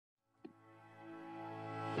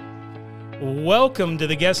Welcome to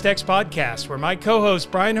the GuestX podcast, where my co-host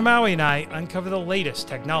Brian Hamawi and I uncover the latest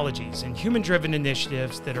technologies and human-driven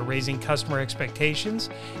initiatives that are raising customer expectations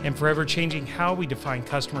and forever changing how we define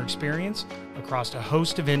customer experience across a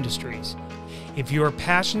host of industries. If you are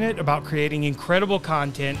passionate about creating incredible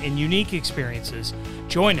content and unique experiences,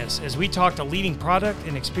 join us as we talk to leading product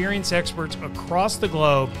and experience experts across the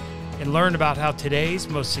globe and learn about how today's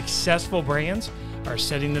most successful brands are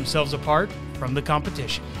setting themselves apart from the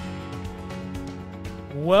competition.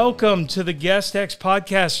 Welcome to the GuestX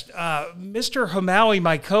podcast. Mr. Hamawi,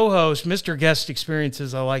 my co-host, Mr. Guest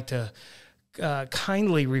Experiences, I like to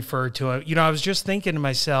kindly refer to him. You know, I was just thinking to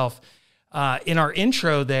myself, in our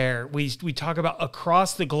intro there, we talk about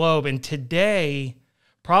across the globe, and today,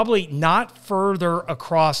 probably not further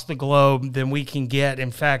across the globe than we can get.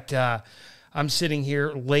 In fact, I'm sitting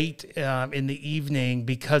here late in the evening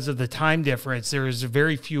because of the time difference. There is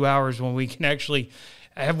very few hours when we can actually...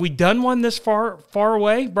 Have we done one this far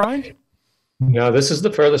away, Brian? No, this is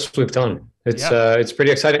the furthest we've done. It's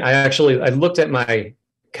pretty exciting. I looked at my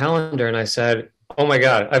calendar and I said, "Oh my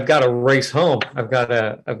God, I've got to race home. I've got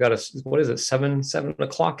a what is it, 7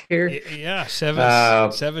 o'clock here?" Yeah, seven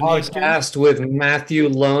podcast with Matthew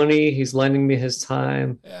Loney. He's lending me his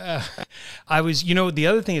time. The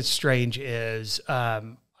other thing that's strange is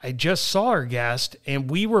I just saw our guest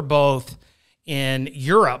and we were both in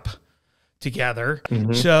Europe together.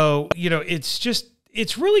 Mm-hmm. So,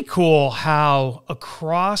 it's really cool how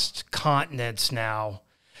across continents now,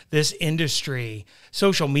 this industry,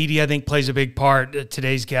 social media, I think plays a big part.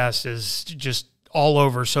 Today's guest is just all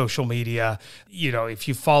over social media. You know, if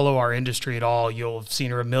you follow our industry at all, you'll have seen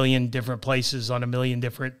her a million different places on a million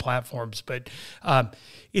different platforms. But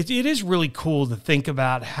it is really cool to think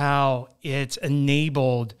about how it's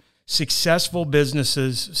enabled successful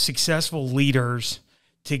businesses, successful leaders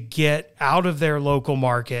to get out of their local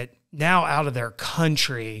market, now out of their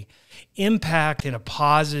country, impact in a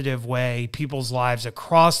positive way people's lives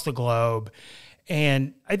across the globe.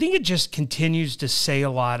 And I think it just continues to say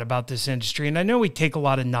a lot about this industry. And I know we take a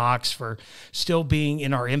lot of knocks for still being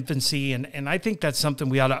in our infancy. And I think that's something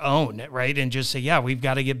we ought to own, right? And just say, yeah, we've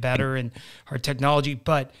got to get better in our technology.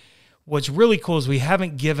 But what's really cool is we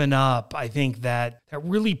haven't given up, I think, that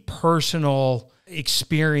really personal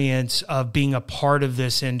experience of being a part of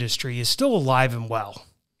this industry is still alive and well.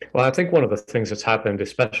 Well, I think one of the things that's happened,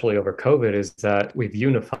 especially over COVID, is that we've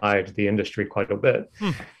unified the industry quite a bit.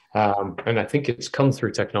 And I think it's come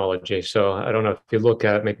through technology. So I don't know if you look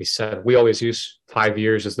at we always use 5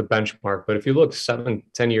 years as the benchmark, but if you look 7,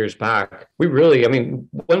 10 years back,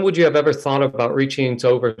 when would you have ever thought about reaching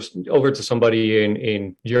over to somebody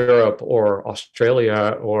in Europe or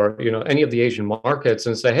Australia or, any of the Asian markets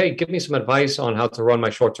and say, hey, give me some advice on how to run my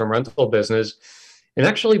short-term rental business and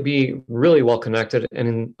actually be really well connected. And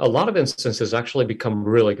in a lot of instances, actually become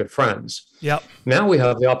really good friends. Yep. Now we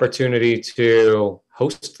have the opportunity to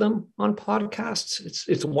host them on podcasts.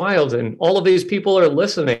 It's wild, and all of these people are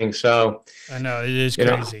listening. So I know it is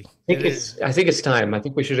crazy. I think it's time. I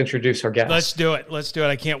think we should introduce our guest. Let's do it.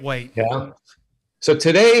 I can't wait. Yeah. So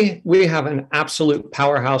today we have an absolute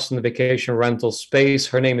powerhouse in the vacation rental space.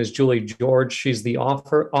 Her name is Julie George. She's the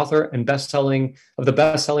author and best-selling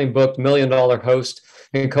book, $1 Million Host,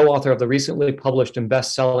 and co-author of the recently published and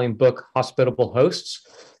best-selling book, Hospitable Hosts.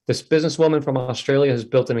 This businesswoman from Australia has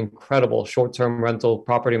built an incredible short-term rental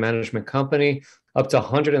property management company, up to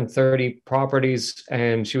 130 properties,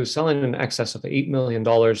 and she was selling in excess of $8 million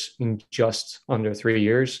in just under 3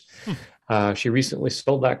 years. She recently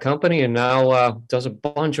sold that company and now does a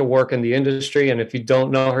bunch of work in the industry. And if you don't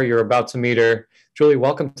know her, you're about to meet her. Julie,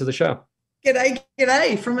 welcome to the show.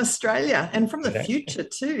 G'day from Australia and from the future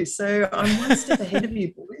too. So I'm one step ahead of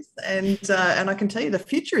you boys, and I can tell you the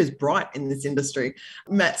future is bright in this industry.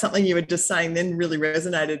 Matt, something you were just saying then really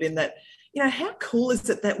resonated in that. How cool is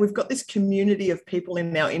it that we've got this community of people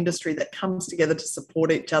in our industry that comes together to support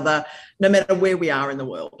each other, no matter where we are in the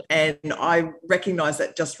world. And I recognize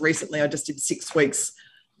that just recently I just did 6 weeks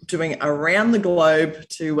doing around the globe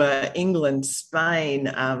to England, Spain,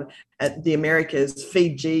 at the Americas,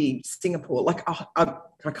 Fiji, Singapore.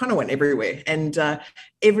 I kind of went everywhere. And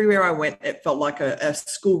everywhere I went, it felt like a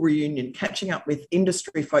school reunion, catching up with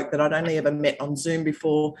industry folk that I'd only ever met on Zoom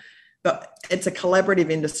before. But it's a collaborative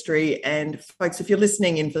industry. And folks, if you're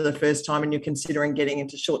listening in for the first time and you're considering getting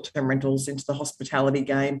into short-term rentals, into the hospitality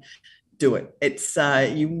game, do it. It's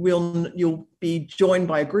you'll be joined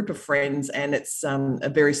by a group of friends, and it's a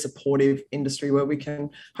very supportive industry where we can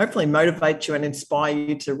hopefully motivate you and inspire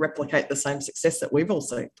you to replicate the same success that we've all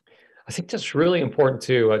seen. I think that's really important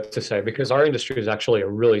to say, because our industry is actually a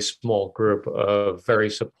really small group of very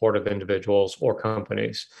supportive individuals or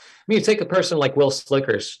companies. I mean, you take a person like Will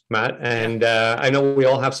Slickers, Matt, and I know we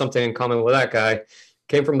all have something in common with that guy.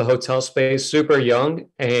 Came from the hotel space, super young,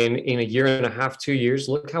 and in a year and a half, 2 years,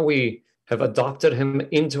 look how we have adopted him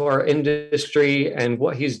into our industry and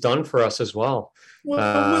what he's done for us as well.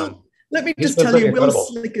 Well, let me He's just been tell pretty you, incredible.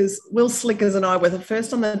 Will Slickers and I were the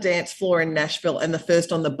first on the dance floor in Nashville and the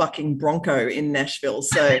first on the bucking bronco in Nashville.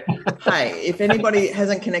 So, hey, if anybody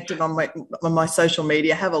hasn't connected on my social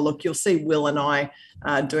media, have a look. You'll see Will and I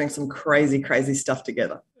doing some crazy, crazy stuff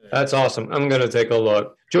together. That's awesome. I'm going to take a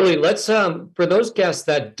look. Julie, let's, for those guests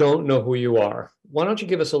that don't know who you are, why don't you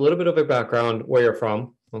give us a little bit of a background, where you're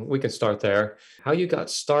from? We can start there. How you got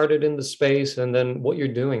started in the space, and then what you're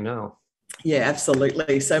doing now. Yeah,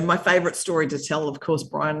 absolutely. So my favorite story to tell, of course,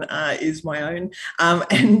 Brian, is my own.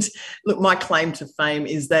 And look, my claim to fame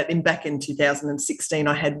is that back in 2016,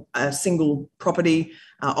 I had a single property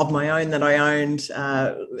of my own that I owned.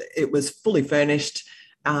 It was fully furnished.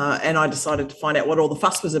 And I decided to find out what all the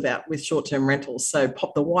fuss was about with short-term rentals. So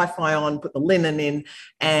pop the Wi-Fi on, put the linen in,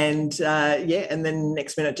 and and then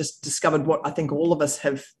next minute just discovered what I think all of us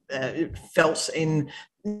have felt in,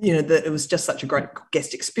 that it was just such a great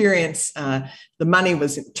guest experience. The money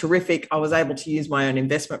was terrific. I was able to use my own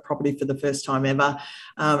investment property for the first time ever.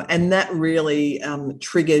 And that really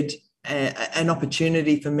triggered an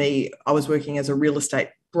opportunity for me. I was working as a real estate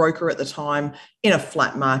broker at the time in a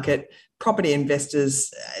flat market. Property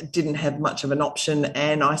investors didn't have much of an option,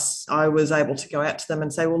 and I was able to go out to them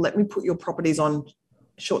and say, well, let me put your properties on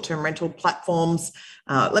short-term rental platforms.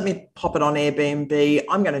 Let me pop it on Airbnb.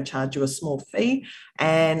 I'm going to charge you a small fee,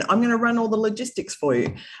 and I'm going to run all the logistics for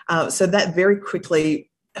you. So that very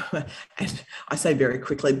quickly, and I say very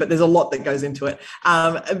quickly, but there's a lot that goes into it.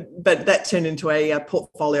 But that turned into a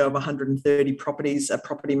portfolio of 130 properties, a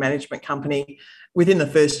property management company. Within the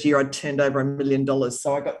first year, I'd turned over $1 million.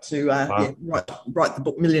 So I got to write the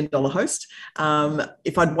book $1 Million Host.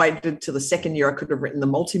 If I'd waited till the second year, I could have written the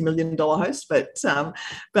multi-million-dollar host. But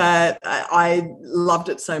I loved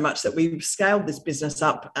it so much that we scaled this business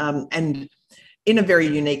up, and in a very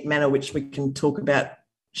unique manner, which we can talk about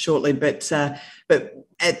shortly. But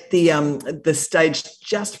at the stage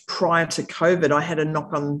just prior to COVID, I had a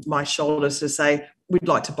knock on my shoulders to say, we'd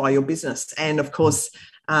like to buy your business. And of course,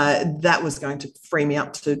 that was going to free me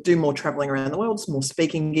up to do more traveling around the world, some more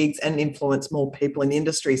speaking gigs, and influence more people in the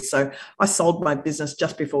industry. So I sold my business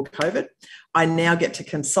just before COVID. I now get to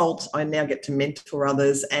consult. I now get to mentor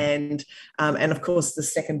others. And of course, the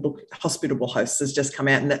second book, Hospitable Hosts, has just come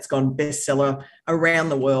out, and that's gone bestseller around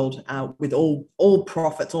the world, with all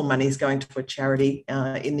profits, all money is going to a charity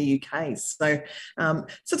in the UK. So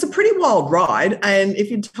it's a pretty wild ride. And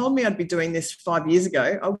if you'd told me I'd be doing this 5 years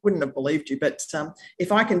ago, I wouldn't have believed you. But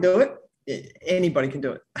if I can do it, anybody can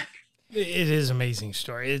do it. It is an amazing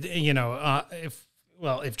story.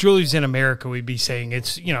 If Julie's in America, we'd be saying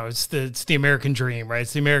it's the American dream, right?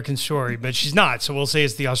 It's the American story, but she's not. So we'll say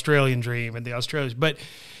it's the Australian dream and the Australians. But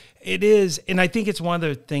it is, and I think it's one of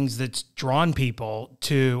the things that's drawn people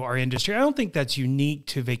to our industry. I don't think that's unique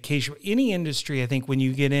to vacation. Any industry, I think when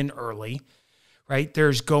you get in early, right,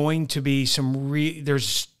 there's going to be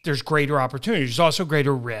there's greater opportunities. There's also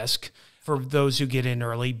greater risk for those who get in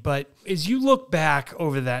early. But as you look back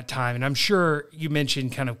over that time, and I'm sure you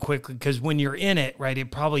mentioned kind of quickly, because when you're in it, right,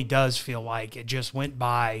 it probably does feel like it just went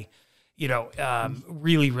by,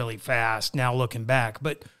 really, really fast now looking back.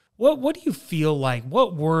 But what do you feel like,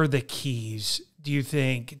 what were the keys, do you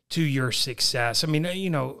think, to your success? I mean,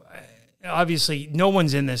 obviously no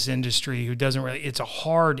one's in this industry who doesn't really, it's a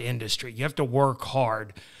hard industry. You have to work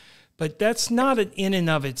hard. But that's not in and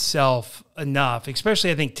of itself enough, especially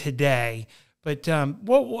I think today. But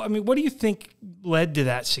what do you think led to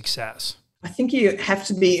that success? I think you have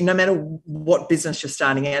to be, no matter what business you're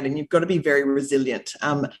starting out in, you've got to be very resilient.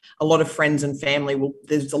 A lot of friends and family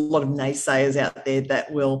there's a lot of naysayers out there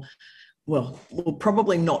that will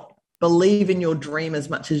probably not believe in your dream as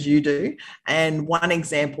much as you do. And one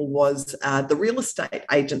example was the real estate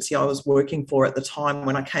agency I was working for at the time,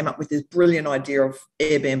 when I came up with this brilliant idea of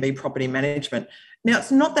Airbnb property management. Now,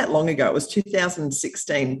 it's not that long ago, it was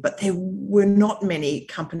 2016, but there were not many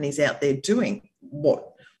companies out there doing what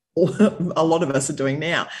a lot of us are doing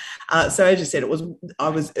now. So as you said, I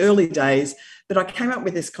was early days, but I came up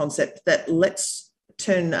with this concept that let's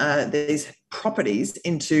turn these properties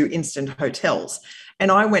into instant hotels.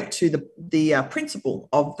 And I went to the principal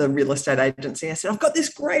of the real estate agency. I said, I've got this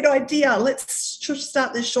great idea. Let's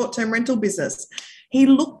start this short-term rental business. He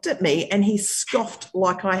looked at me and he scoffed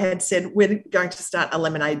like I had said, we're going to start a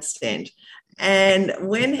lemonade stand. And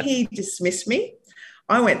when he dismissed me,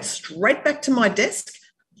 I went straight back to my desk,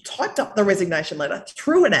 typed up the resignation letter,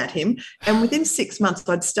 threw it at him. And within 6 months,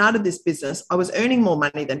 I'd started this business. I was earning more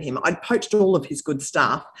money than him. I'd poached all of his good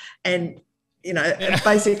staff and,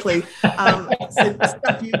 basically said,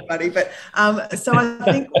 stuff you, buddy. But so I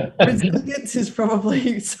think resilience is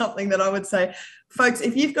probably something that I would say, folks,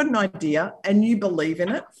 if you've got an idea and you believe in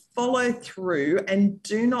it, follow through and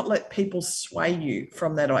do not let people sway you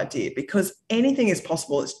from that idea, because anything is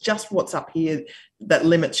possible. It's just what's up here that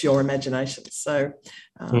limits your imagination. So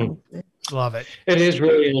love it. It is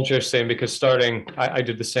really interesting because I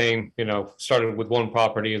did the same, started with one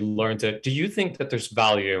property and learned it. Do you think that there's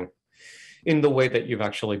value in the way that you've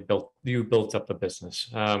actually built up the business?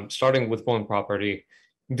 Starting with one property,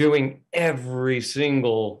 doing every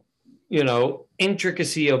single,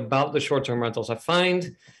 intricacy about the short-term rentals. I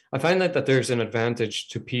find that there's an advantage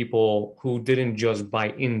to people who didn't just buy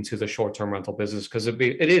into the short-term rental business, because it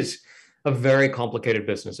is a very complicated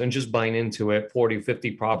business, and just buying into it, 40,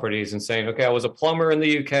 50 properties and saying, okay, I was a plumber in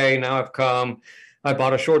the UK. Now I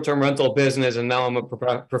bought a short-term rental business and now I'm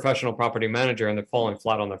a professional property manager, and they're falling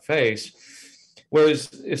flat on their face.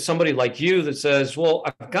 Whereas if somebody like you that says, well,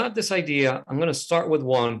 I've got this idea, I'm going to start with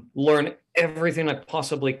one, learn everything I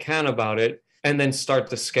possibly can about it, and then start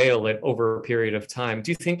to scale it over a period of time.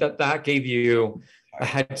 Do you think that gave you a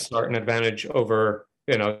head start, an advantage over,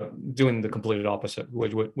 doing the complete opposite,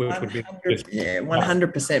 which would be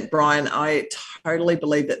 100%, Brian. I totally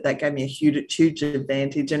believe that gave me a huge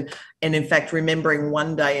advantage. And in fact, remembering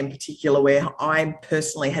one day in particular where I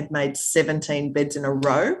personally had made 17 beds in a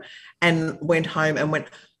row and went home and went,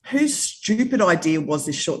 whose stupid idea was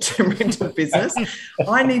this short-term rental business?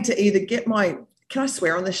 I need to either can I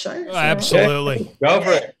swear on this show? Absolutely. Go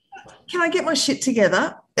for it. Can I get my shit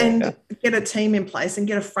together and get a team in place and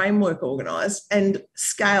get a framework organized and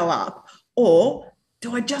scale up? Or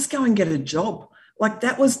do I just go and get a job? Like,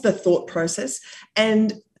 that was the thought process.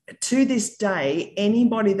 And to this day,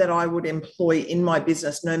 anybody that I would employ in my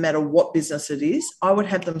business, no matter what business it is, I would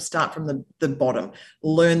have them start from the bottom,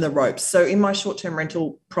 learn the ropes. So in my short-term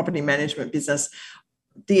rental property management business,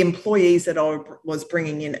 the employees that I was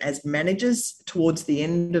bringing in as managers towards the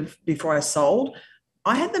end of before I sold,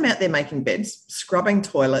 I had them out there making beds, scrubbing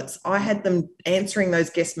toilets. I had them answering those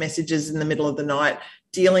guest messages in the middle of the night,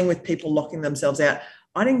 dealing with people locking themselves out.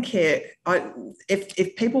 I didn't care.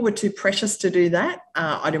 If people were too precious to do that,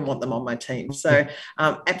 I didn't want them on my team. So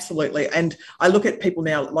absolutely. And I look at people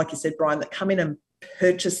now, like you said, Brian, that come in and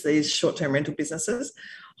purchase these short-term rental businesses.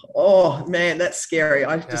 Oh, man, that's scary.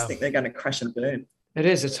 I just think they're going to crash and burn. It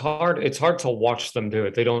is. It's hard to watch them do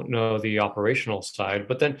it. They don't know the operational side,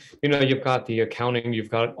 but then, you've got the accounting, you've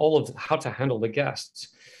got all of how to handle the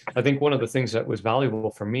guests. I think one of the things that was valuable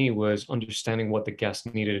for me was understanding what the guests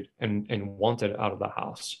needed and wanted out of the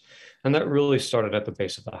house. And that really started at the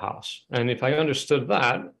base of the house. And if I understood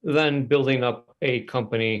that, then building up a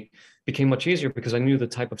company became much easier, because I knew the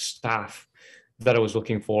type of staff that I was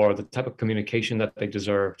looking for, the type of communication that they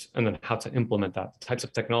deserved, and then how to implement that, the types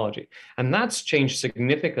of technology. And that's changed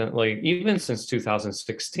significantly even since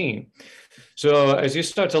 2016. So as you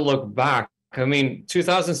start to look back,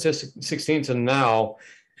 2016 to now,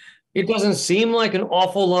 it doesn't seem like an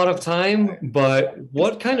awful lot of time, but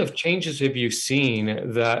what kind of changes have you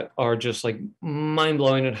seen that are just like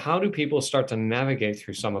mind-blowing, and how do people start to navigate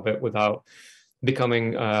through some of it without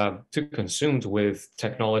becoming too consumed with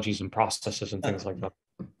technologies and processes and things like that?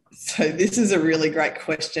 So this is a really great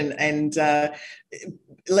question. And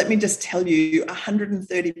let me just tell you,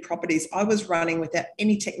 130 properties I was running without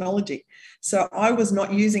any technology. So I was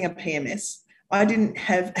not using a PMS. I didn't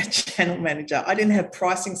have a channel manager. I didn't have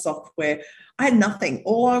pricing software. I had nothing.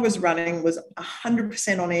 All I was running was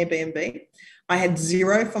 100% on Airbnb. I had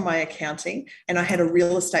zero for my accounting, and I had a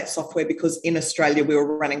real estate software because in Australia we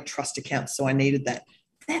were running trust accounts, so I needed that.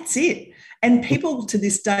 That's it. And people to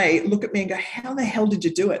this day look at me and go, how the hell did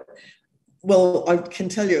you do it? Well, I can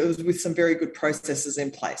tell you it was with some very good processes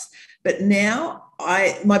in place. But now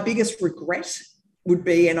my biggest regret would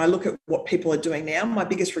be, and I look at what people are doing now, my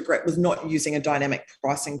biggest regret was not using a dynamic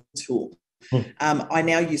pricing tool. I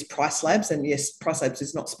now use Price Labs, and yes, Price Labs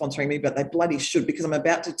is not sponsoring me, but they bloody should, because I'm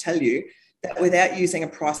about to tell you that without using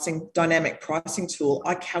a dynamic pricing tool,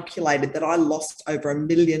 I calculated that I lost over $1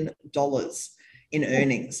 million in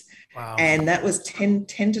earnings. Wow. And that was 10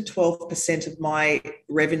 to 12% of my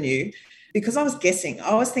revenue, because I was guessing.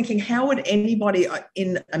 I was thinking, how would anybody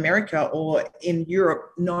in America or in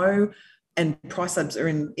Europe know, and Price Labs are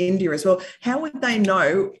in India as well, how would they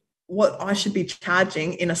know what I should be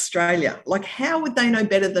charging in Australia. Like, how would they know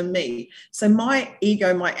better than me? So my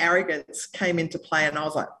ego, my arrogance came into play, and I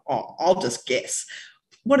was like, oh, I'll just guess.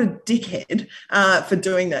 What a dickhead for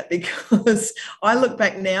doing that, because I look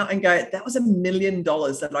back now and go, that was $1 million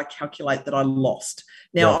that I calculate that I lost.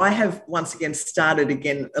 Now, I have once again started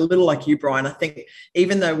again, a little like you, Brian. I think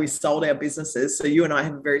even though we sold our businesses, so you and I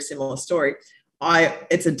have a very similar story,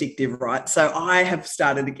 it's addictive, right? So I have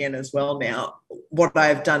started again as well now. What I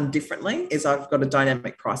have done differently is I've got a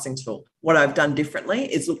dynamic pricing tool. What I've done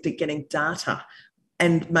differently is looked at getting data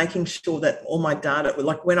and making sure that all my data,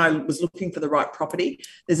 like when I was looking for the right property,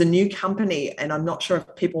 there's a new company, and I'm not sure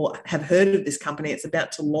if people have heard of this company. It's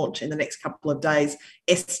about to launch in the next couple of days,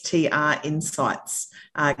 STR Insights,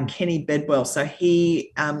 Kenny Bedwell. So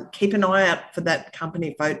he, keep an eye out for that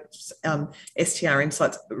company, folks. STR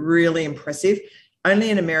Insights, really impressive. Only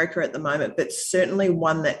in America at the moment, but certainly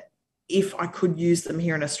one that if I could use them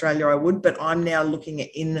here in Australia, I would, but I'm now looking at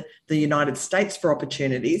in the United States for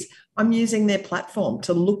opportunities. I'm using their platform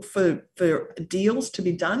to look for deals to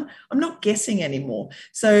be done. I'm not guessing anymore.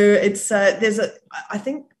 So it's, I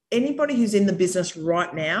think anybody who's in the business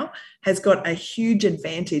right now has got a huge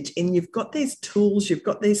advantage, and you've got these tools, you've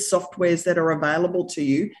got these softwares that are available to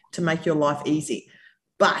you to make your life easy.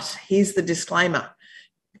 But here's the disclaimer: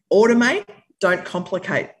 automate, don't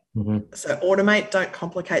complicate. Mm-hmm. So automate, don't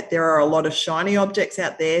complicate. There are a lot of shiny objects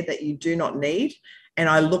out there that you do not need. And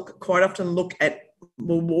I quite often look at,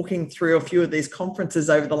 walking through a few of these conferences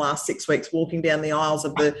over the last 6 weeks, walking down the aisles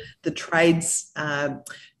of the trades,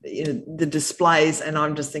 the displays, and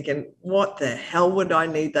I'm just thinking, what the hell would I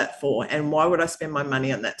need that for? And why would I spend my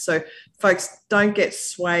money on that? So folks, don't get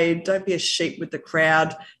swayed. Don't be a sheep with the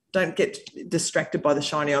crowd. Don't get distracted by the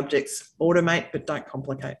shiny objects. Automate, but don't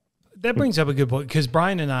complicate. That brings up a good point, because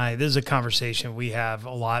Brian and I, this is a conversation we have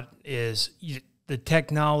a lot, is the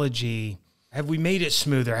technology. Have we made it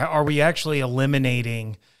smoother? Are we actually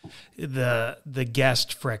eliminating the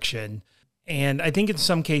guest friction? And I think in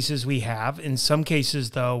some cases we have. In some cases,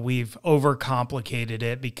 though, we've overcomplicated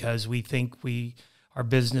it because we think our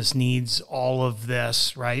business needs all of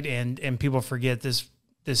this, right? And people forget this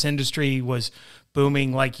industry was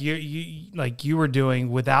booming like you were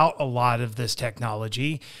doing without a lot of this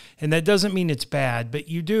technology. And that doesn't mean it's bad, but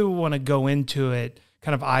you do want to go into it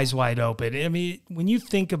kind of eyes wide open. I mean, when you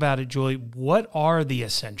think about it, Julie, what are the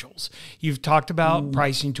essentials? You've talked about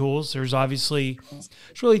pricing tools. There's obviously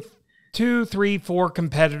really 2, 3, 4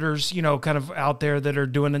 competitors, kind of out there that are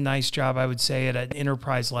doing a nice job, I would say, at an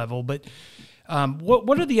enterprise level. But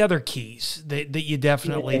what are the other keys that you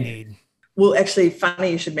definitely need? Well, actually,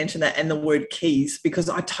 funny you should mention that, and the word keys, because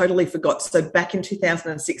I totally forgot. So back in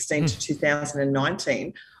 2016 to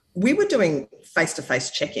 2019, we were doing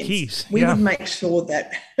face-to-face check-ins. Keys, we would make sure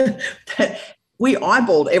that we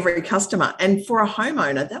eyeballed every customer. And for a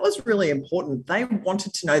homeowner, that was really important. They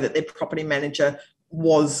wanted to know that their property manager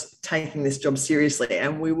was taking this job seriously.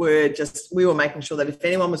 And we were making sure that if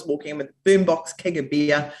anyone was walking in with a boombox, keg of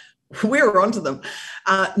beer, we were onto them.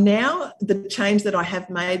 Now, the change that I have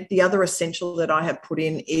made, the other essential that I have put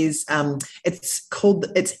in is it's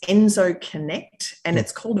Enzo Connect, and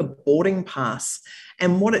it's called a boarding pass.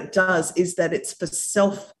 And what it does is that it's for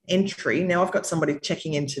self-entry. Now, I've got somebody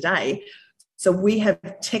checking in today. So we have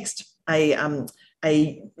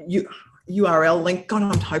a URL link. God,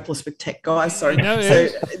 I'm hopeless with tech, guys. Sorry.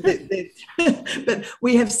 But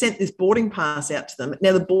we have sent this boarding pass out to them.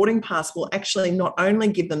 Now, the boarding pass will actually not only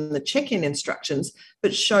give them the check-in instructions,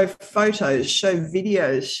 but show photos, show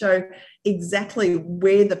videos, show exactly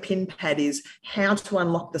where the pin pad is, how to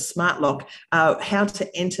unlock the smart lock, how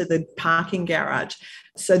to enter the parking garage.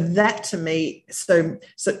 So that to me, so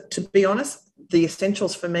to be honest, the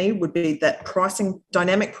essentials for me would be that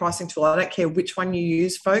dynamic pricing tool. I don't care which one you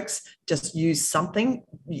use, folks, just use something.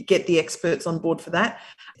 You get the experts on board for that.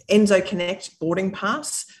 Enzo Connect boarding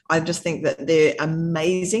pass. I just think that they're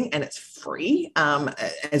amazing, and it's free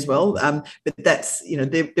as well. But that's,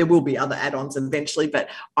 there will be other add-ons eventually, but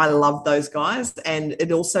I love those guys. And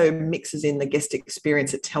it also mixes in the guest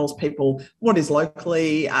experience. It tells people what is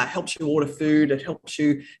locally, helps you order food. It helps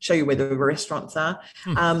you show you where the restaurants are.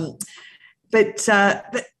 But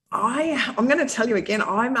I'm going to tell you again,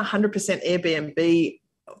 I'm 100% Airbnb,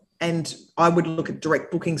 and I would look at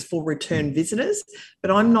direct bookings for return visitors,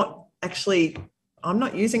 but I'm not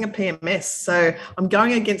using a PMS. So I'm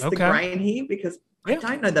going against the grain here, because I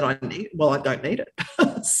don't know that I don't need it.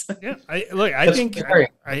 So. Yeah. I think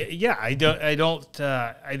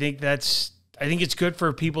it's good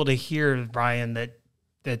for people to hear, Brian, that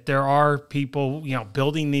there are people,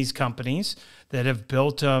 building these companies that have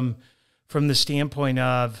built them from the standpoint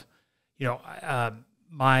of,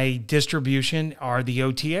 my distribution are the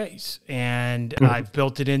OTAs, and I've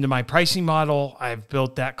built it into my pricing model. I've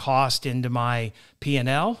built that cost into my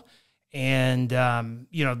P&L. And,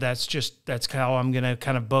 that's how I'm going to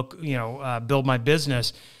kind of build my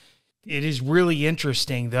business. It is really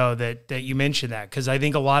interesting though, that you mentioned that, because I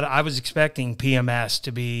think I was expecting PMS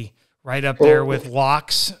to be right up there with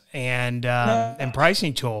locks and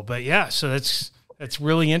pricing tool, but yeah, so that's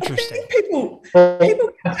really interesting. People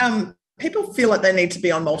feel like they need to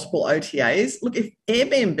be on multiple OTAs. Look, if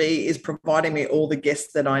Airbnb is providing me all the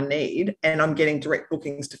guests that I need and I'm getting direct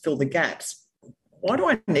bookings to fill the gaps, why do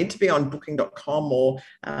I need to be on booking.com or,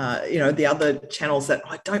 the other channels that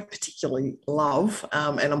I don't particularly love?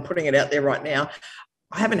 And I'm putting it out there right now.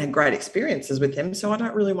 I haven't had great experiences with them, so I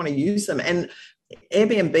don't really want to use them. And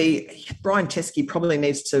Airbnb, Brian Chesky probably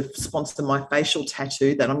needs to sponsor my facial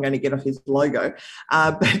tattoo that I'm going to get off his logo.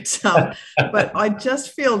 But I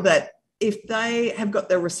just feel that if they have got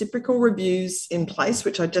their reciprocal reviews in place,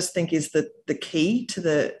 which I just think is the key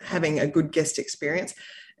to having a good guest experience,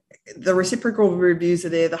 the reciprocal reviews are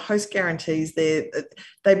there, the host guarantees there,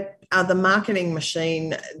 they are the marketing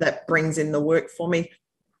machine that brings in the work for me.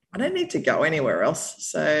 I don't need to go anywhere else.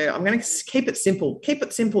 So I'm going to keep it simple. Keep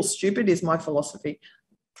it simple, stupid is my philosophy.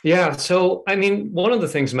 Yeah. So, I mean, one of the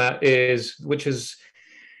things, Matt, which is,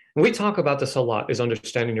 we talk about this a lot, is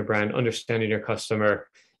understanding your brand, understanding your customer.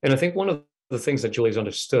 And I think one of the things that Julie's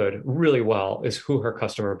understood really well is who her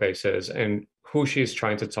customer base is and who she's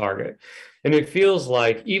trying to target. And it feels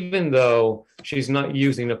like even though she's not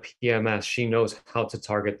using a PMS, she knows how to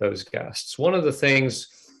target those guests. One of the things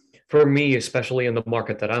for me, especially in the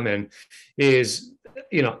market that I'm in, is,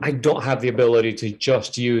 I don't have the ability to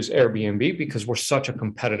just use Airbnb because we're such a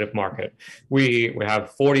competitive market. We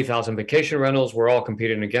have 40,000 vacation rentals. We're all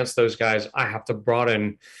competing against those guys. I have to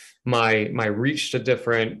broaden my reach to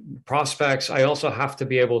different prospects. I also have to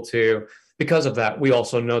be able to, because of that, we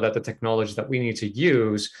also know that the technology that we need to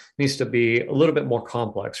use needs to be a little bit more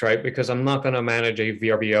complex, right? Because I'm not going to manage a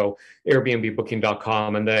VRBO, Airbnb,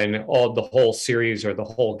 Booking.com, and then the whole series or the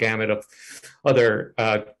whole gamut of other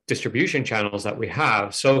distribution channels that we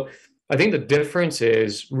have. So I think the difference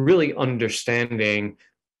is really understanding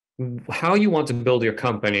how you want to build your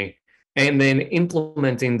company and then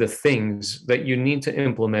implementing the things that you need to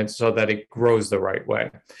implement so that it grows the right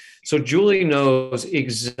way. So Julie knows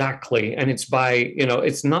exactly, and it's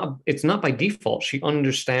not by default. She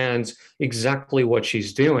understands exactly what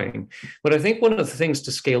she's doing. But I think one of the things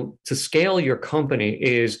to scale your company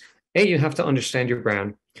is, you have to understand your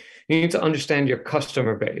brand. You need to understand your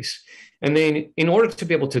customer base. And then in order to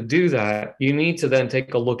be able to do that, you need to then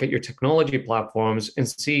take a look at your technology platforms and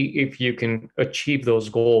see if you can achieve those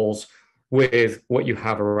goals with what you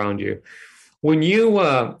have around you. When you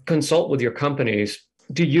consult with your companies,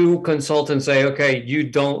 do you consult and say, okay, you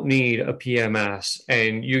don't need a PMS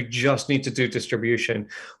and you just need to do distribution?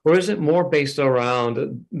 Or is it more based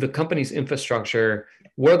around the company's infrastructure,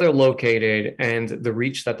 where they're located, and the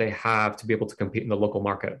reach that they have to be able to compete in the local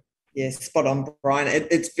market? Yes, spot on, Brian.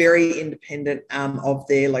 It's very independent of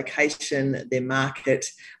their location, their market.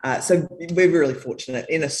 So we're really fortunate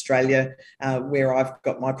in Australia, where I've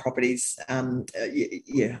got my properties.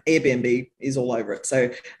 Airbnb is all over it.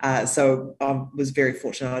 So I was very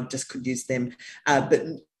fortunate. I just could use them. But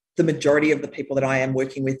the majority of the people that I am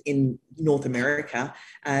working with in North America,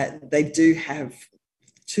 they do have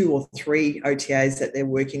 2 or 3 OTAs that they're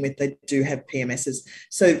working with. They do have PMSs.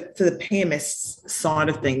 So for the PMS side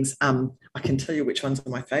of things, I can tell you which ones are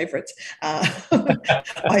my favorites.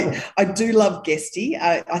 I do love Guesty.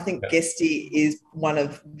 I think Guesty is one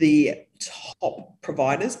of the top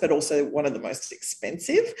providers, but also one of the most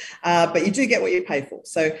expensive. But you do get what you pay for.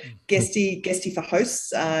 So Guesty for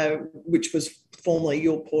hosts, which was formerly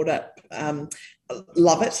your porter,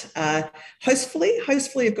 love it.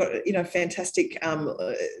 Hostfully have got fantastic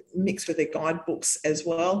mix with their guidebooks as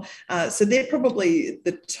well. So they're probably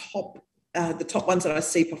the top ones that I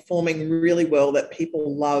see performing really well, that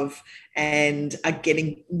people love and are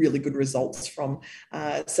getting really good results from.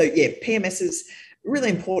 PMS is really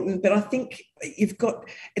important, but I think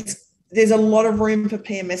there's a lot of room for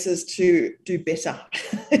PMSs to do better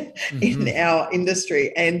in our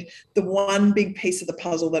industry. And the one big piece of the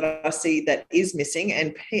puzzle that I see that is missing,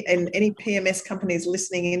 and any PMS companies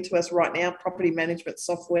listening into us right now, property management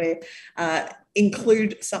software,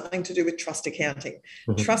 include something to do with trust accounting.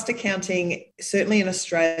 Trust accounting, certainly in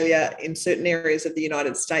Australia, in certain areas of the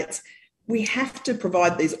United States, we have to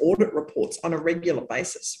provide these audit reports on a regular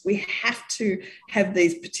basis. We have to have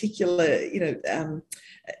these particular,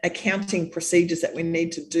 accounting procedures that we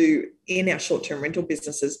need to do in our short-term rental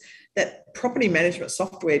businesses that property management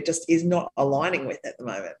software just is not aligning with at the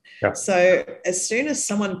moment. Yeah. So as soon as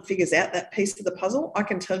someone figures out that piece of the puzzle, I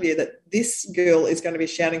can tell you that this girl is going to be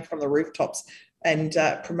shouting from the rooftops and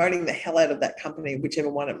promoting the hell out of that company, whichever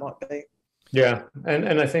one it might be. Yeah,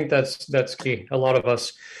 and I think that's key. A lot of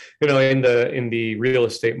us, in the real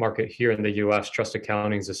estate market here in the U.S., trust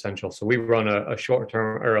accounting is essential. So we run a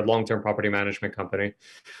short-term or a long-term property management company,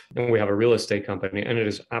 and we have a real estate company, and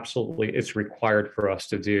it's required for us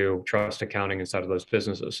to do trust accounting inside of those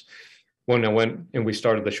businesses. When I went and we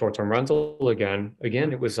started the short-term rental again,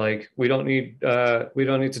 it was like we don't need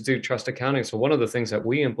to do trust accounting. So one of the things that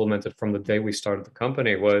we implemented from the day we started the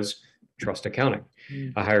company was trust accounting.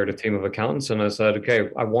 I hired a team of accountants and I said, okay,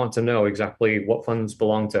 I want to know exactly what funds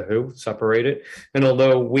belong to who, separate it. And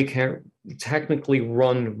although we can't technically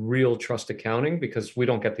run real trust accounting because we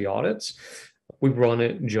don't get the audits, we run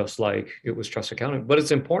it just like it was trust accounting, but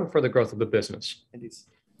it's important for the growth of the business. It is.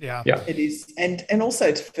 Yeah. It is. And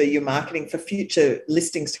also for your marketing, for future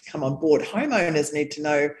listings to come on board, homeowners need to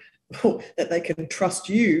know that they can trust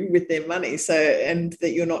you with their money. So, and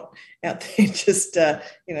that you're not out there just,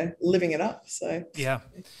 living it up. So, yeah.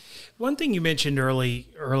 One thing you mentioned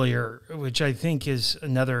earlier, which I think is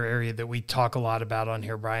another area that we talk a lot about on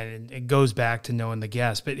here, Brian, and it goes back to knowing the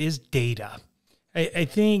guest, but is data. I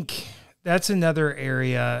think that's another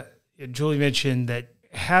area. Julie mentioned that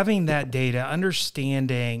having that data,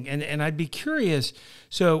 understanding, and I'd be curious.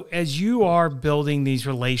 So as you are building these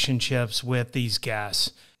relationships with these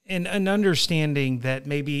guests, and an understanding that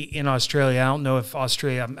maybe in Australia, I don't know if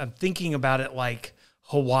Australia, I'm thinking about it like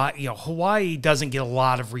Hawaii. Hawaii doesn't get a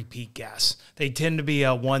lot of repeat guests. They tend to be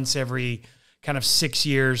a once every kind of 6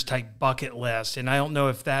 years type bucket list. And I don't know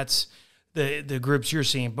if that's the groups you're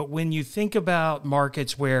seeing. But when you think about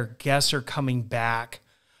markets where guests are coming back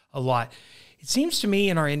a lot, it seems to me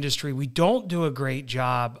in our industry, we don't do a great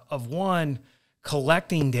job of, one,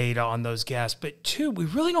 collecting data on those guests, but two, we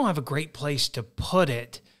really don't have a great place to put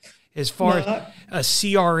it as far as a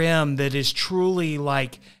CRM that is truly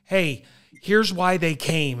like, hey, here's why they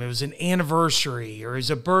came. It was an anniversary, or it was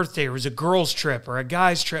a birthday, or it was a girl's trip, or a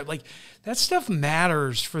guy's trip. Like, that stuff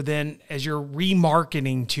matters for then as you're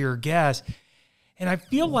remarketing to your guests. And I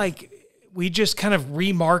feel like we just kind of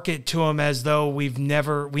remarket to them as though we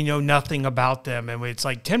know nothing about them. And it's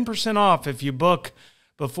like 10% off if you book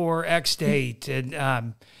before X date.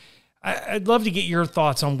 And I'd love to get your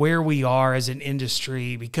thoughts on where we are as an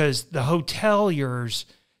industry, because the hoteliers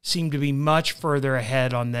seem to be much further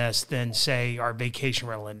ahead on this than, say, our vacation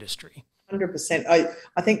rental industry. 100%.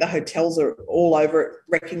 I think the hotels are all over it,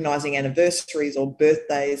 recognizing anniversaries or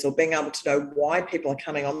birthdays, or being able to know why people are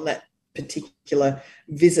coming on that particular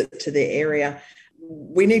visit to their area.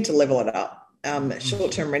 We need to level it up.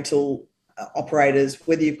 Short-term rental operators,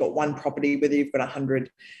 whether you've got one property, whether you've got 100,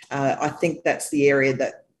 I think that's the area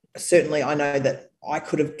that certainly I know that I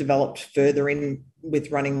could have developed further in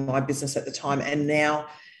with running my business at the time. And now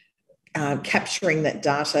capturing that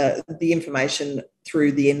data, the information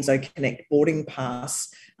through the Enzo Connect boarding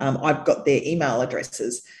pass, I've got their email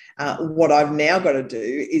addresses. What I've now got to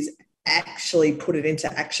do is actually put it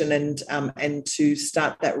into action and to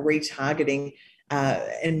start that retargeting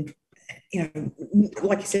and,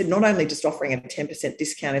 like you said, not only just offering a 10%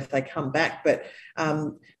 discount if they come back, but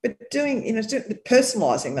doing,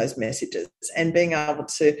 personalizing those messages and being able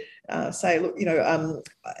to say, look,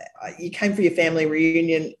 you came for your family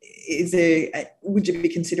reunion. Would you be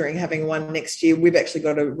considering having one next year? We've actually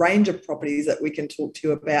got a range of properties that we can talk to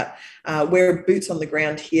you about. We're boots on the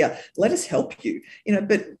ground here. Let us help you,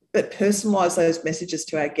 but personalize those messages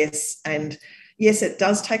to our guests. And yes, it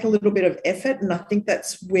does take a little bit of effort. And I think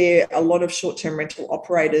that's where a lot of short-term rental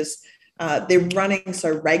operators, they're running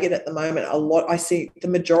so ragged at the moment. I see the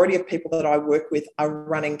majority of people that I work with are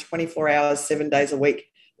running 24 hours, 7 days a week.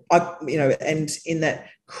 And in that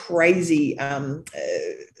crazy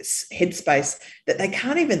headspace that they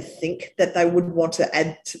can't even think that they would want to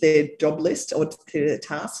add to their job list or to their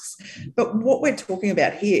tasks. But what we're talking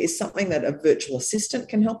about here is something that a virtual assistant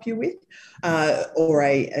can help you with, or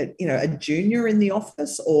a junior in the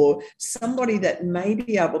office, or somebody that may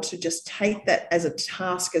be able to just take that as a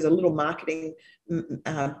task, as a little marketing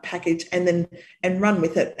package, and run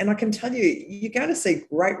with it. And I can tell you, you're going to see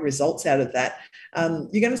great results out of that.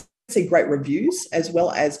 You're going to see great reviews as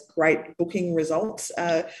well as great booking results.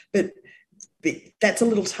 But that's a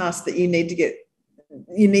little task that you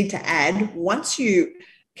need to add once you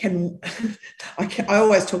can. I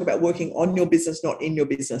always talk about working on your business, not in your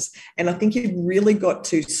business. And I think you've really got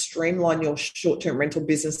to streamline your short-term rental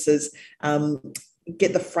businesses,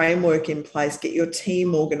 get the framework in place, get your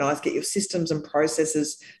team organized, get your systems and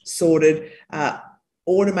processes sorted,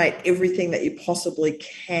 automate everything that you possibly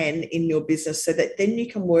can in your business so that then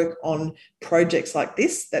you can work on projects like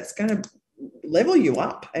this that's going to level you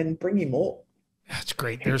up and bring you more. That's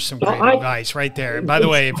great. There's some great advice right there. And by the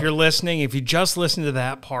way, if you're listening, if you just listen to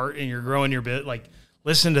that part and you're growing your bit, like,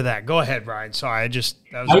 listen to that. Go ahead, Brian. Sorry, that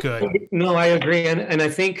was good. No, I agree. And I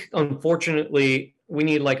think, unfortunately, we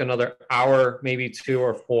need like another hour, maybe 2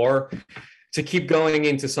 or 4 to keep going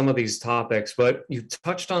into some of these topics. But you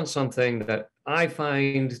touched on something that I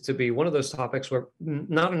find to be one of those topics where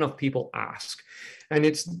not enough people ask. And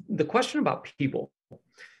it's the question about people.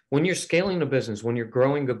 When you're scaling a business, when you're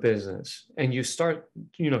growing a business, and you start,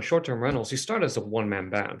 short-term rentals, you start as a one-man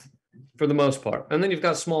band for the most part. And then you've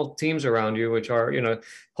got small teams around you, which are,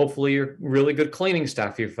 hopefully your really good cleaning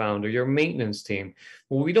staff you found or your maintenance team.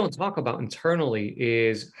 What we don't talk about internally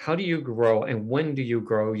is how do you grow and when do you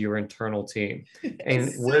grow your internal team?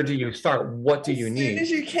 And where do you start? What do you need? As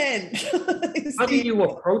soon as you can. How do you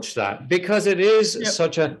approach that? Because it is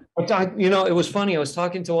such a, it was funny. I was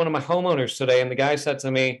talking to one of my homeowners today and the guy said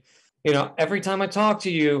to me, every time I talk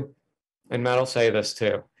to you, and Matt will say this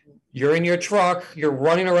too, you're in your truck, you're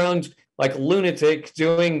running around like lunatic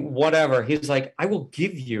doing whatever. He's like,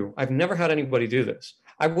 I've never had anybody do this.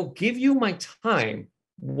 I will give you my time.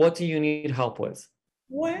 What do you need help with?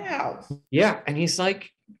 Wow. Yeah. And he's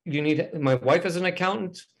like, my wife is an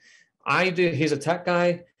accountant. He's a tech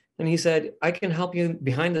guy. And he said, I can help you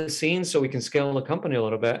behind the scenes so we can scale the company a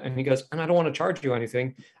little bit. And he goes, and I don't want to charge you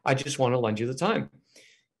anything. I just want to lend you the time.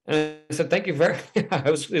 And I said, thank you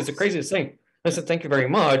it's the craziest thing. I said, thank you very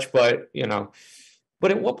much. But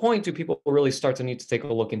at what point do people really start to need to take a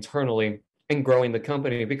look internally in growing the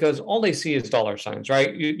company? Because all they see is dollar signs,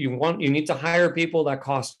 right? You need to hire people, that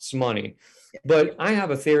costs money. But I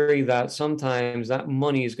have a theory that sometimes that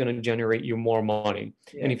money is going to generate you more money.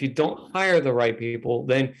 Yeah. And if you don't hire the right people,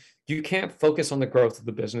 then you can't focus on the growth of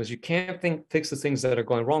the business. You can't fix the things that are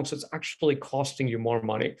going wrong. So it's actually costing you more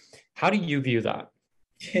money. How do you view that?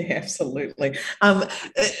 Yeah, absolutely.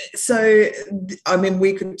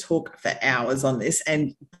 We could talk for hours on this,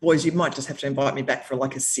 and boys, you might just have to invite me back for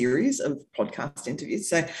like a series of podcast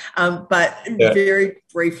interviews. So, very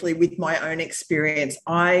briefly, with my own experience,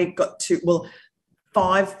 I got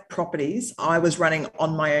 5 properties I was running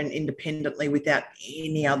on my own independently without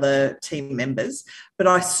any other team members. But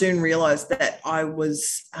I soon realized that I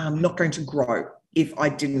was not going to grow if I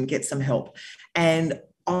didn't get some help. And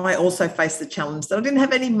I also faced the challenge that I didn't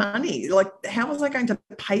have any money. Like, how was I going to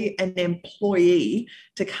pay an employee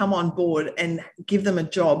to come on board and give them a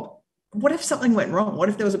job? What if something went wrong? What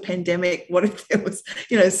if there was a pandemic? What if there was,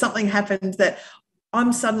 something happened that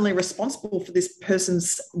I'm suddenly responsible for this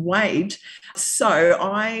person's wage? So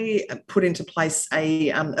I put into place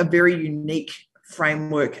a very unique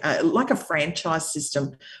framework, like a franchise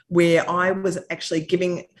system, where I was actually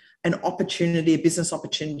giving a business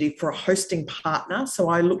opportunity for a hosting partner. So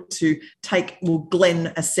I looked to Glenn,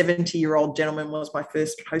 a 70-year-old gentleman, was my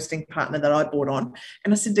first hosting partner that I brought on.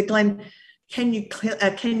 And I said to Glenn, can you,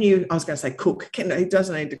 I was going to say cook. He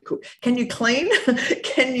doesn't need to cook. Can you clean?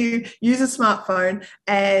 Can you use a smartphone?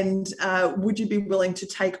 And would you be willing to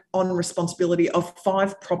take on responsibility of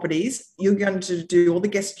 5 properties? You're going to do all the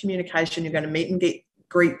guest communication. You're going to meet and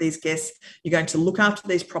greet these guests. You're going to look after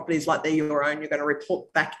these properties like they're your own. You're going to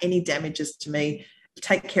report back any damages to me,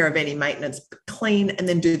 take care of any maintenance, clean, and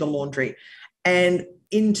then do the laundry. And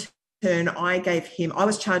in turn, I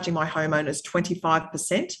was charging my homeowners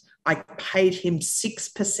 25%. I paid him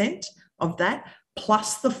 6% of that,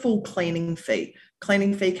 plus the full cleaning fee.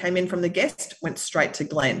 Cleaning fee came in from the guest, went straight to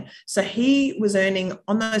Glenn. So he was earning,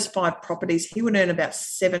 on those 5 properties, he would earn about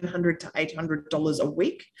 $700 to $800 a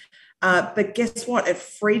week. But guess what? It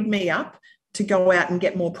freed me up to go out and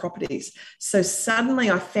get more properties. So suddenly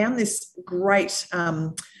I found this great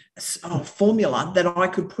formula that I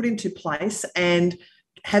could put into place and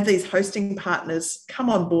have these hosting partners come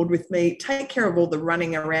on board with me, take care of all the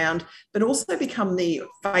running around, but also become the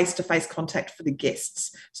face-to-face contact for the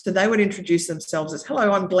guests. So they would introduce themselves as,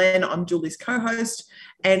 hello, I'm Glenn, I'm Julie's co-host,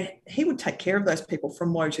 and he would take care of those people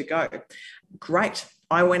from woe to go. Great.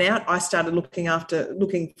 I went out, I started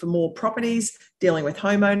looking for more properties, dealing with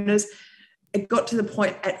homeowners. It got to the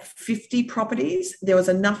point at 50 properties, there was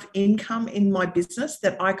enough income in my business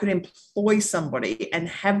that I could employ somebody and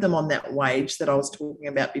have them on that wage that I was talking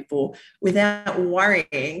about before without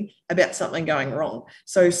worrying about something going wrong.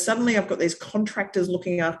 So suddenly I've got these contractors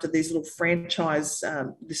looking after these little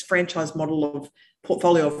this franchise model of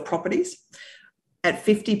portfolio of properties. At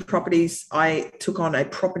 50 properties, I took on a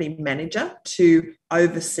property manager to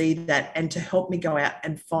oversee that and to help me go out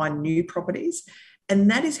and find new properties. And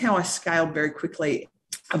that is how I scaled very quickly.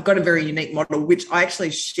 I've got a very unique model, which I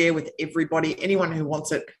actually share with everybody. Anyone who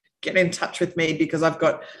wants it, get in touch with me, because I've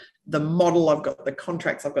got the model, I've got the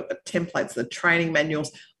contracts, I've got the templates, the training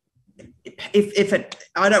manuals.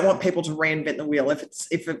 I don't want people to reinvent the wheel.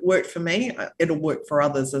 If it worked for me, it'll work for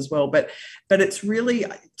others as well. But it's really,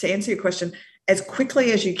 to answer your question, as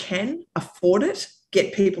quickly as you can afford it,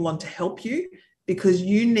 get people on to help you, because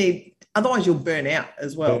otherwise you'll burn out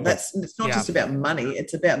as well. It's not just about money,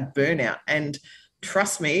 it's about burnout. And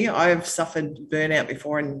trust me, I've suffered burnout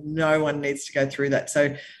before, and no one needs to go through that.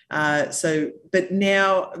 But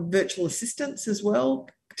now virtual assistants as well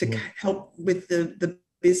to help with the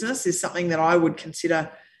business is something that I would consider.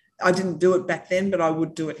 I didn't do it back then, but I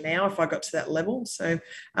would do it now if I got to that level. So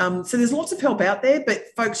there's lots of help out there, but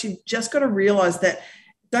folks, you've just got to realize that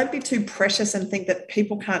don't be too precious and think that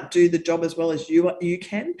people can't do the job as well as you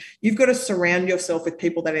can. You've got to surround yourself with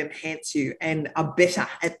people that enhance you and are better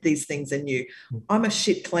at these things than you. I'm a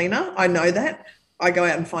shit cleaner. I know that. I go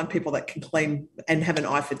out and find people that can clean and have an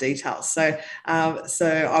eye for details. So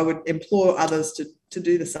I would implore others to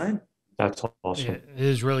do the same. That's awesome. Yeah, it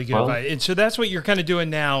is really good advice. And so that's what you're kind of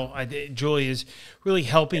doing now, Julie, is really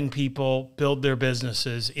helping people build their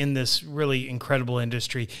businesses in this really incredible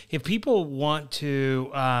industry. If people want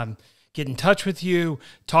to get in touch with you,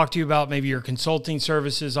 talk to you about maybe your consulting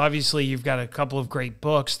services, obviously you've got a couple of great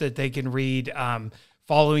books that they can read.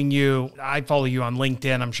 Following you, I follow you on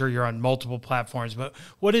LinkedIn. I'm sure you're on multiple platforms, but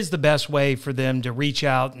what is the best way for them to reach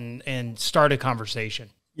out and start a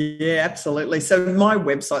conversation? Yeah, absolutely. So my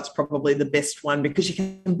website's probably the best one, because you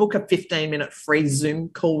can book a 15-minute free Zoom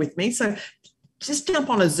call with me. So just jump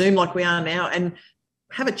on a Zoom like we are now and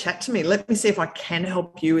have a chat to me. Let me see if I can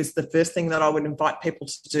help you is the first thing that I would invite people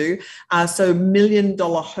to do. So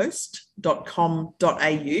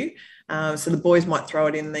milliondollarhost.com.au. So the boys might throw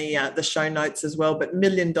it in the show notes as well, but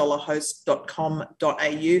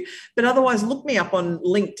milliondollarhost.com.au. But otherwise, look me up on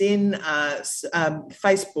LinkedIn,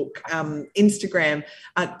 Facebook, Instagram,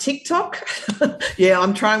 TikTok. Yeah,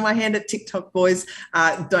 I'm trying my hand at TikTok, boys.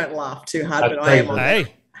 Don't laugh too hard, but I am on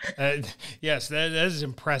Hey. Yes, that is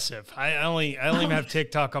impressive. I only have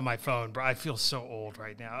TikTok on my phone, but I feel so old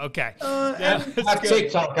right now. Okay.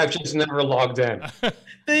 TikTok, I've just never logged in.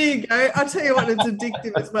 There you go. I'll tell you what, it's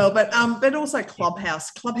addictive as well. But also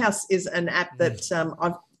Clubhouse. Clubhouse is an app that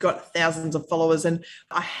I've got thousands of followers, and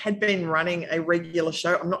I had been running a regular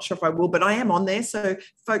show. I'm not sure if I will, but I am on there. So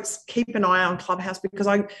folks, keep an eye on Clubhouse, because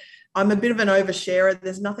I'm a bit of an oversharer.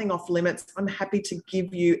 There's nothing off limits. I'm happy to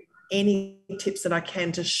give you any tips that I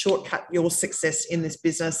can to shortcut your success in this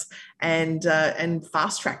business and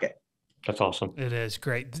fast track it. That's awesome. It is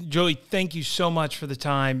great. Julie, thank you so much for the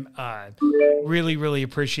time. Really, really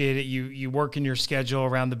appreciate it. You working your schedule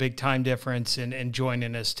around the big time difference and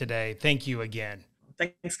joining us today. Thank you again.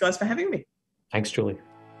 Thanks, guys, for having me. Thanks, Julie.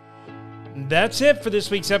 That's it for this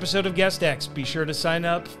week's episode of GuestX. Be sure to sign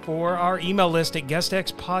up for our email list at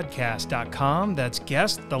guestxpodcast.com. That's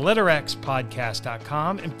guest, the letter X,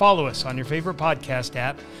 podcast.com. And follow us on your favorite podcast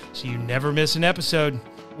app so you never miss an episode.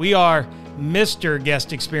 We are Mr.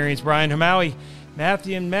 Guest Experience, Brian Hamaui,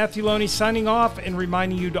 Matthew and Matthew Loney signing off and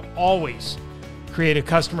reminding you to always create a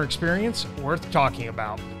customer experience worth talking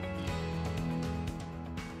about.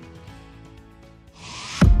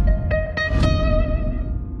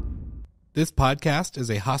 This podcast is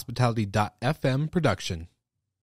a Hospitality.fm production.